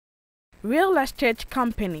Real estate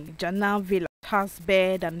company Jannah Villas has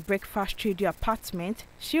bed and breakfast studio apartment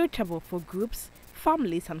suitable for groups,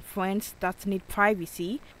 families and friends that need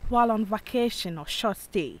privacy while on vacation or short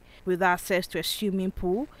stay, with access to a swimming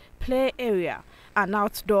pool, play area and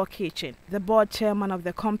outdoor kitchen. The board chairman of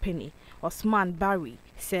the company, Osman Barry,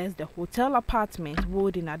 says the hotel apartment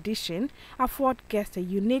would in addition afford guests a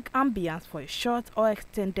unique ambience for a short or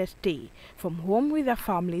extended stay from home with their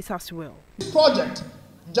families as well. This project,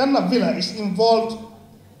 Jannah Villa, is involved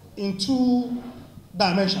in two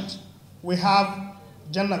dimensions. We have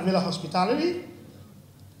Jannah Villa Hospitality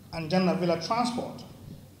and Jannah Villa Transport.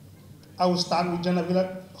 I will start with Jannah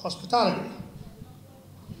Villa Hospitality.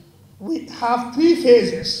 We have 3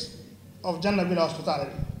 phases of Jannah Villa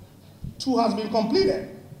Hospitality. 2 has been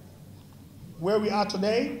completed. Where we are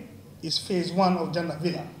today is phase 1 of Jannah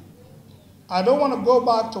Villa. I don't want to go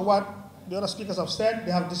back to what the other speakers have said.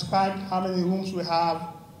 They have described how many rooms we have.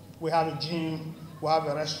 We have a gym, we have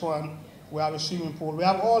a restaurant, we have a swimming pool. We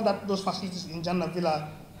have all those facilities in Jannah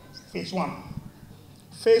Villa phase 1.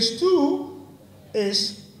 Phase 2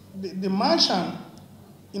 is the mansion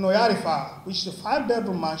in Oyarifa, which is a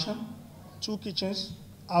 5-bedroom mansion, 2 kitchens,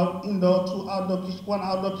 indoor, 2 outdoor, 1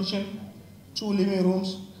 outdoor kitchen, 2 living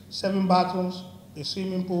rooms, 7 bathrooms, a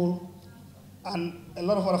swimming pool, and a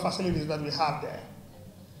lot of other facilities that we have there.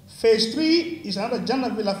 Phase 3 is another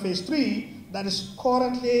Jannah Villa phase 3 that is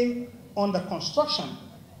currently under construction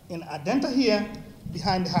in Adenta here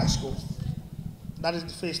behind the high school. That is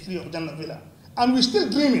the phase 3 of Jannah Villa. And we're still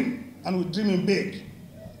dreaming, and we're dreaming big.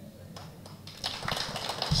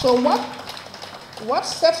 So what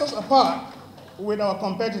sets us apart with our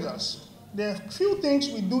competitors? There are a few things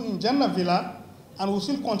we do in Jannah Villa and we'll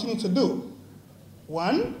still continue to do.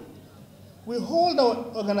 1, we hold our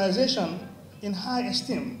organization in high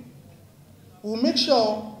esteem. We'll make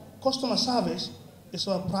sure customer service is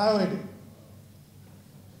our priority.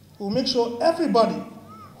 We'll make sure everybody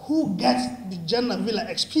who gets the Jannah Villa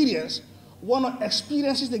experience want to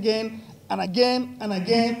experience it again and again and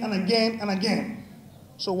again and again and again.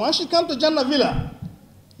 So once you come to Jannah Villa,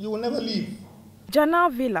 you will never leave. Jannah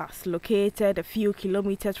Villas, located a few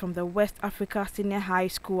kilometers from the West Africa Senior High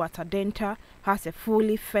School at Adenta, has a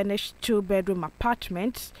fully furnished 2-bedroom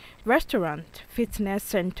apartment, restaurant, fitness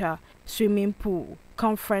center, swimming pool,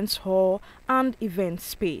 conference hall and event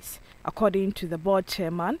space. According to the board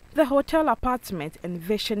chairman, the hotel apartment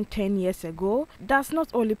envisioned 10 years ago does not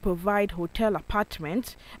only provide hotel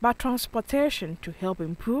apartments but transportation to help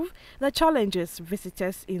improve the challenges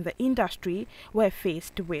visitors in the industry were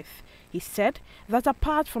faced with. He said that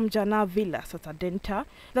apart from Jannah Villas at Adenta,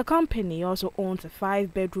 the company also owns a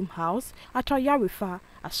 5-bedroom house at Oyarifa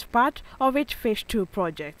as part of its phase 2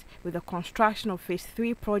 project, with the construction of phase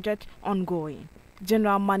 3 project ongoing.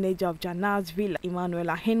 General Manager of Jannah's Villa, Emmanuel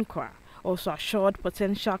Ahenkwa, also assured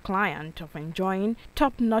potential client of enjoying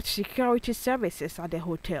top-notch security services at the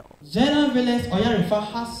hotel. Jannah Villas Oyarifa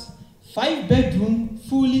has 5-bedroom,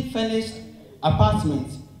 fully furnished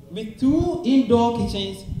apartments with 2 indoor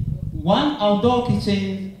kitchens, 1 outdoor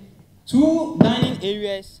kitchen, 2 dining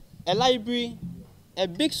areas, a library, a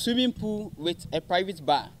big swimming pool with a private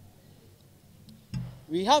bar.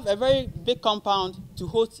 We have a very big compound to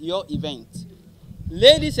host your event.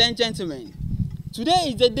 Ladies and gentlemen, today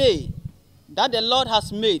is the day that the Lord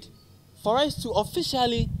has made for us to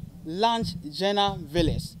officially launch Jannah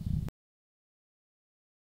Villas.